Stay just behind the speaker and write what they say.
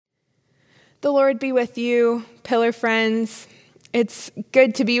The Lord be with you, Pillar friends. It's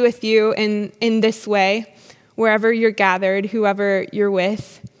good to be with you in this way, wherever you're gathered, whoever you're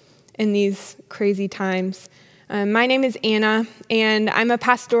with in these crazy times. My name is Anna, and I'm a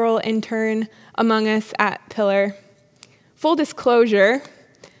pastoral intern among us at Pillar. Full disclosure,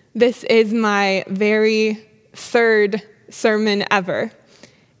 this is my very third sermon ever.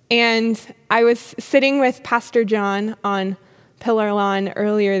 And I was sitting with Pastor John on Pillar Lawn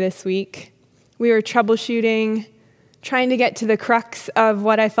earlier this week. We were troubleshooting, trying to get to the crux of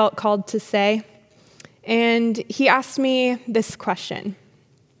what I felt called to say. And he asked me this question: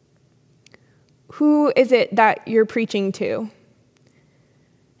 who is it that you're preaching to?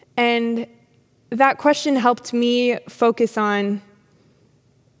 And that question helped me focus on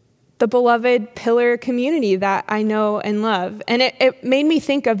the beloved Pillar community that I know and love. And it made me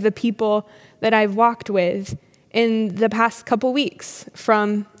think of the people that I've walked with in the past couple weeks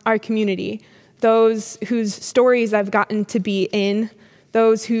from our community, those whose stories I've gotten to be in,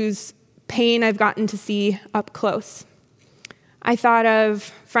 those whose pain I've gotten to see up close. I thought of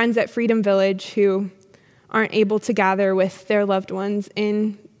friends at Freedom Village who aren't able to gather with their loved ones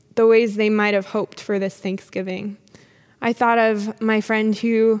in the ways they might have hoped for this Thanksgiving. I thought of my friend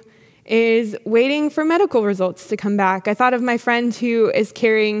who is waiting for medical results to come back. I thought of my friend who is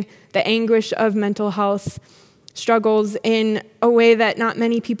carrying the anguish of mental health struggles in a way that not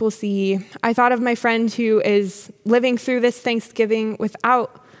many people see. I thought of my friend who is living through this Thanksgiving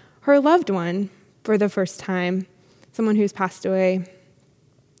without her loved one for the first time, someone who's passed away.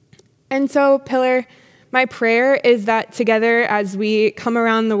 And so, Pillar, my prayer is that together as we come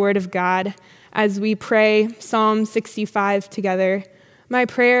around the Word of God, as we pray Psalm 65 together, my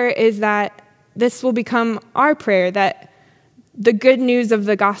prayer is that this will become our prayer, that the good news of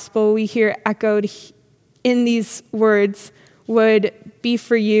the gospel we hear echoed in these words would be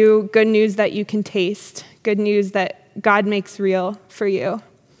for you good news that you can taste, good news that God makes real for you.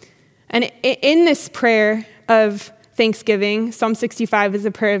 And in this prayer of thanksgiving, Psalm 65 is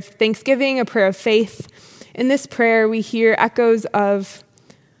a prayer of thanksgiving, a prayer of faith. In this prayer, we hear echoes of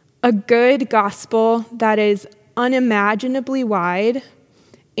a good gospel that is unimaginably wide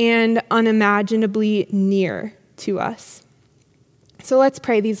and unimaginably near to us. So let's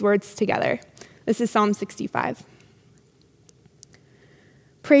pray these words together. This is Psalm 65.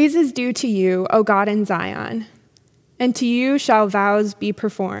 Praise is due to you, O God in Zion, and to you shall vows be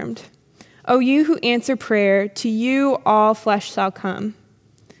performed. O you who answer prayer, to you all flesh shall come.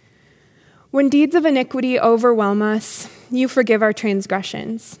 When deeds of iniquity overwhelm us, you forgive our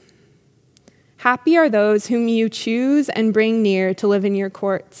transgressions. Happy are those whom you choose and bring near to live in your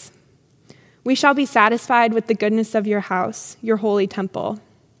courts. We shall be satisfied with the goodness of your house, your holy temple.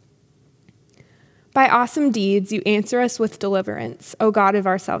 By awesome deeds you answer us with deliverance, O God of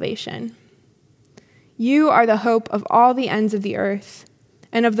our salvation. You are the hope of all the ends of the earth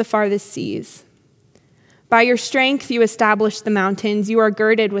and of the farthest seas. By your strength you establish the mountains, you are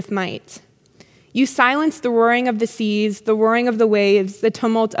girded with might. You silence the roaring of the seas, the roaring of the waves, the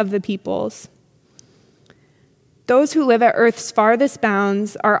tumult of the peoples. Those who live at earth's farthest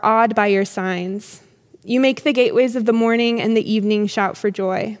bounds are awed by your signs. You make the gateways of the morning and the evening shout for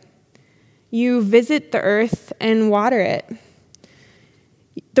joy. You visit the earth and water it.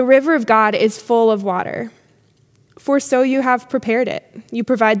 The river of God is full of water, for so you have prepared it. You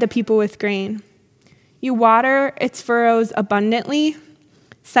provide the people with grain. You water its furrows abundantly,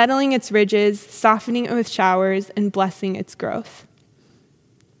 settling its ridges, softening it with showers, and blessing its growth.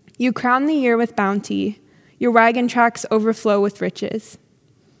 You crown the year with bounty. Your wagon tracks overflow with riches.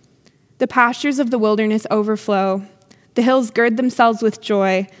 The pastures of the wilderness overflow. The hills gird themselves with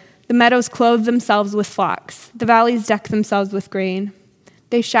joy. The meadows clothe themselves with flocks. The valleys deck themselves with grain.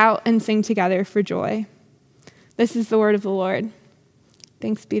 They shout and sing together for joy. This is the word of the Lord.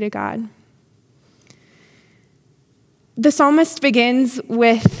 Thanks be to God. The psalmist begins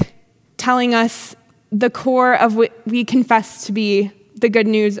with telling us the core of what we confess to be the good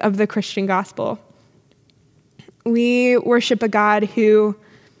news of the Christian gospel. We worship a God who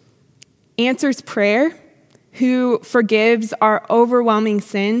answers prayer, who forgives our overwhelming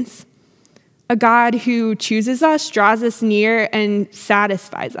sins, a God who chooses us, draws us near, and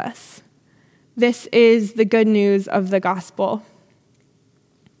satisfies us. This is the good news of the gospel.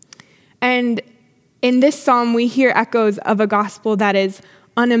 And in this psalm, we hear echoes of a gospel that is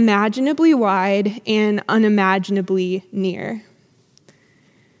unimaginably wide and unimaginably near.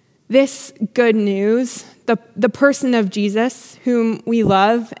 This good news, the person of Jesus, whom we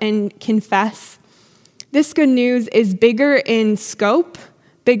love and confess, this good news is bigger in scope,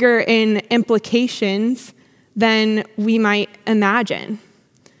 bigger in implications than we might imagine.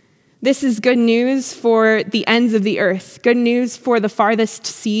 This is good news for the ends of the earth, good news for the farthest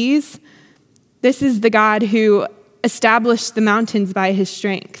seas. This is the God who established the mountains by his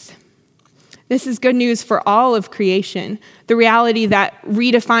strength. This is good news for all of creation, the reality that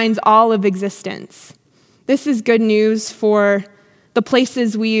redefines all of existence. This is good news for the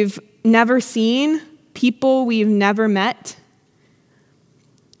places we've never seen, people we've never met.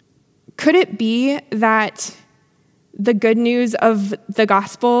 Could it be that the good news of the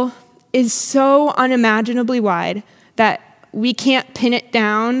gospel is so unimaginably wide that we can't pin it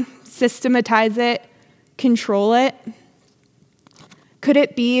down, systematize it, control it? Could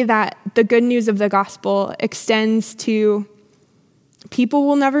it be that the good news of the gospel extends to people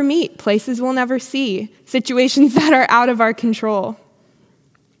we'll never meet, places we'll never see, situations that are out of our control?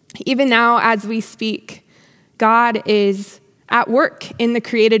 Even now, as we speak, God is at work in the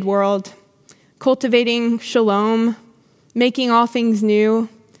created world, cultivating shalom, making all things new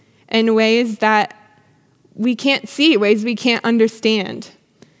in ways that we can't see, ways we can't understand.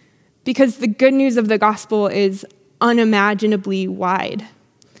 Because the good news of the gospel is unimaginably wide.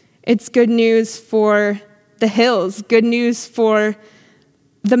 It's good news for the hills, good news for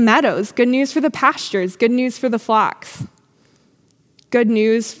the meadows, good news for the pastures, good news for the flocks, good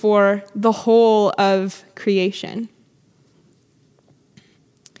news for the whole of creation.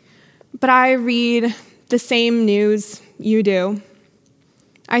 But I read the same news you do.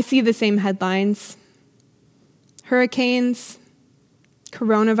 I see the same headlines. Hurricanes,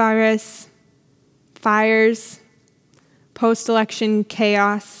 coronavirus, fires, post-election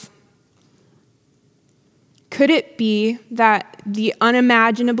chaos. Could it be that the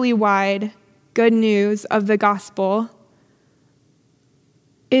unimaginably wide good news of the gospel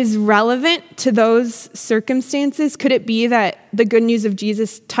is relevant to those circumstances? Could it be that the good news of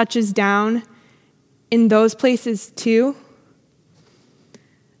Jesus touches down in those places too?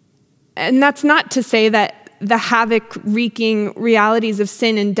 And that's not to say that the havoc-wreaking realities of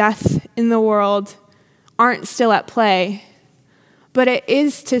sin and death in the world aren't still at play, but it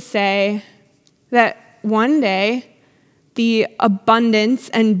is to say that one day the abundance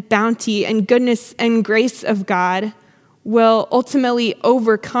and bounty and goodness and grace of God will ultimately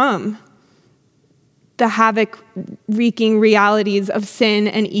overcome the havoc-wreaking realities of sin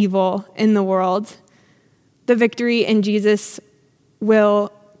and evil in the world. The victory in Jesus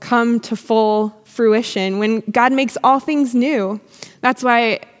will come to full fruition when God makes all things new. That's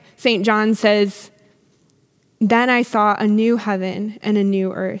why St. John says, "Then I saw a new heaven and a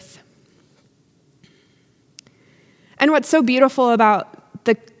new earth." And what's so beautiful about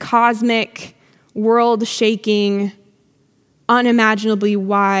the cosmic, world-shaking, unimaginably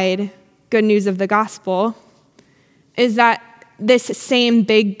wide good news of the gospel is that this same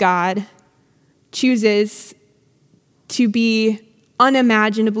big God chooses to be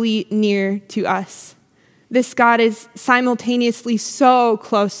unimaginably near to us. This God is simultaneously so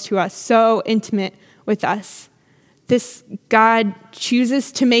close to us, so intimate with us. This God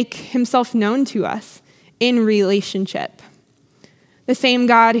chooses to make himself known to us in relationship. The same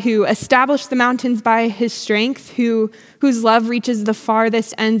God who established the mountains by his strength, whose love reaches the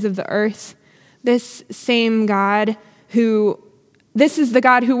farthest ends of the earth. This same God this is the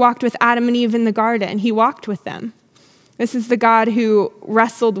God who walked with Adam and Eve in the garden. He walked with them. This is the God who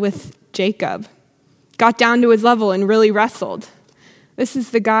wrestled with Jacob, got down to his level and really wrestled. This is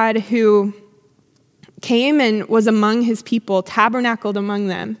the God who came and was among his people, tabernacled among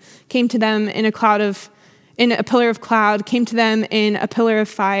them, came to them in a pillar of cloud, came to them in a pillar of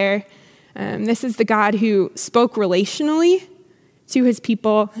fire. This is the God who spoke relationally to his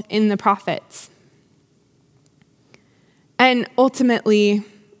people in the prophets. And ultimately,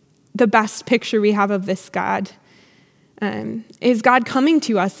 the best picture we have of this God is God coming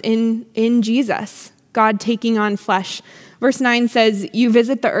to us in Jesus, God taking on flesh. Verse 9 says, "You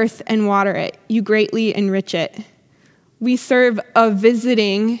visit the earth and water it. You greatly enrich it." We serve a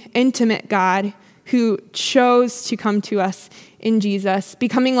visiting, intimate God who chose to come to us in Jesus,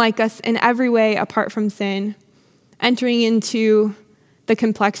 becoming like us in every way apart from sin, entering into the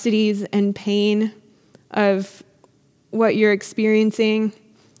complexities and pain of what you're experiencing,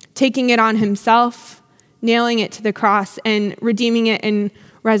 taking it on himself, nailing it to the cross, and redeeming it in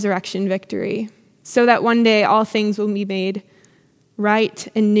resurrection victory, so that one day all things will be made right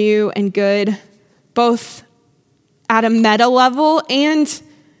and new and good, both at a meta level and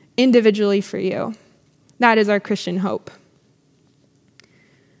individually for you. That is our Christian hope.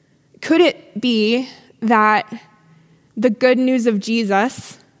 Could it be that the good news of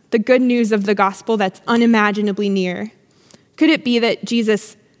Jesus, the good news of the gospel that's unimaginably near, could it be that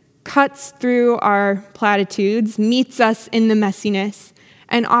Jesus cuts through our platitudes, meets us in the messiness,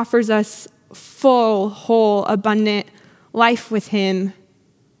 and offers us full, whole, abundant life with him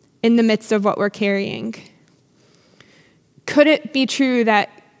in the midst of what we're carrying? Could it be true that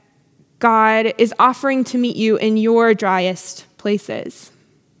God is offering to meet you in your driest places?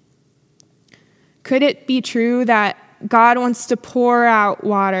 Could it be true that God wants to pour out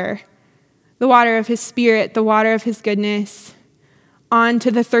water, the water of his Spirit, the water of his goodness, onto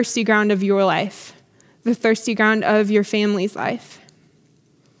the thirsty ground of your life, the thirsty ground of your family's life?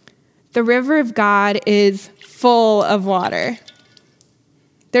 The river of God is full of water.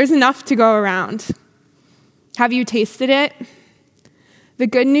 There's enough to go around. Have you tasted it? The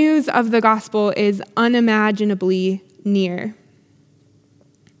good news of the gospel is unimaginably near.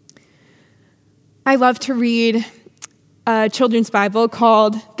 I love to read a children's Bible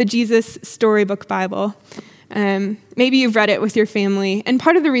called the Jesus Storybook Bible. Maybe you've read it with your family. And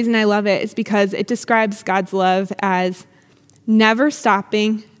part of the reason I love it is because it describes God's love as never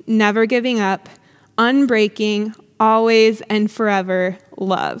stopping, never giving up, unbreaking, always and forever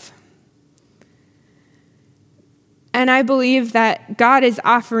love. And I believe that God is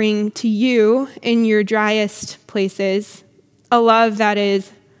offering to you in your driest places a love that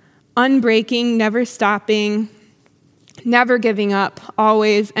is unbreaking, never stopping, never giving up,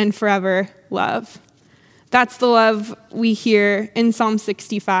 always and forever love. That's the love we hear in Psalm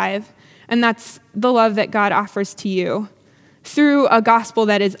 65, and that's the love that God offers to you through a gospel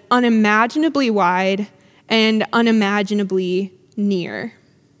that is unimaginably wide and unimaginably near.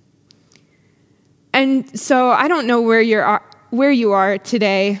 And so I don't know where you are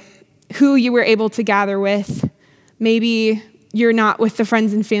today, who you were able to gather with. Maybe you're not with the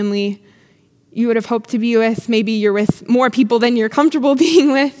friends and family you would have hoped to be with. Maybe you're with more people than you're comfortable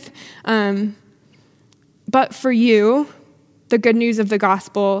being with. But for you, the good news of the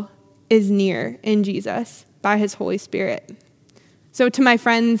gospel is near in Jesus by his Holy Spirit. So to my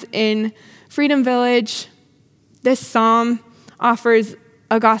friends in Freedom Village, this psalm offers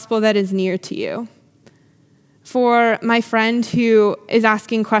a gospel that is near to you. For my friend who is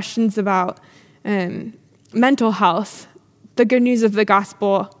asking questions about mental health, the good news of the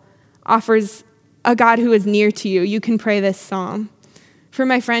gospel offers a God who is near to you. You can pray this psalm. For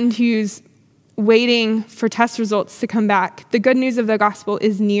my friend who's waiting for test results to come back, the good news of the gospel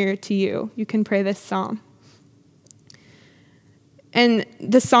is near to you. You can pray this psalm. And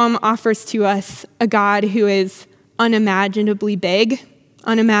the psalm offers to us a God who is unimaginably big,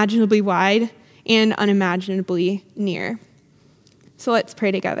 unimaginably wide, and unimaginably near. So let's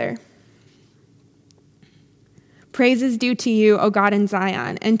pray together. Praise is due to you, O God in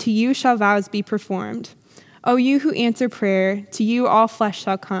Zion, and to you shall vows be performed. O you who answer prayer, to you all flesh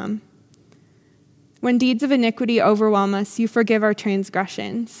shall come. When deeds of iniquity overwhelm us, you forgive our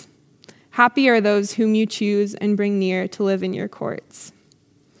transgressions. Happy are those whom you choose and bring near to live in your courts.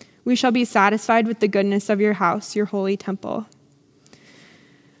 We shall be satisfied with the goodness of your house, your holy temple.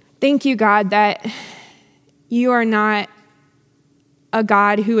 Thank you, God, that you are not a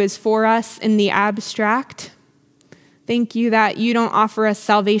God who is for us in the abstract. Thank you that you don't offer us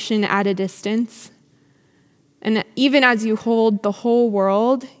salvation at a distance. And even as you hold the whole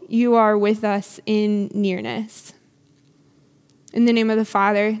world, you are with us in nearness. In the name of the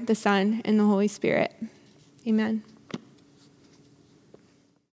Father, the Son, and the Holy Spirit. Amen.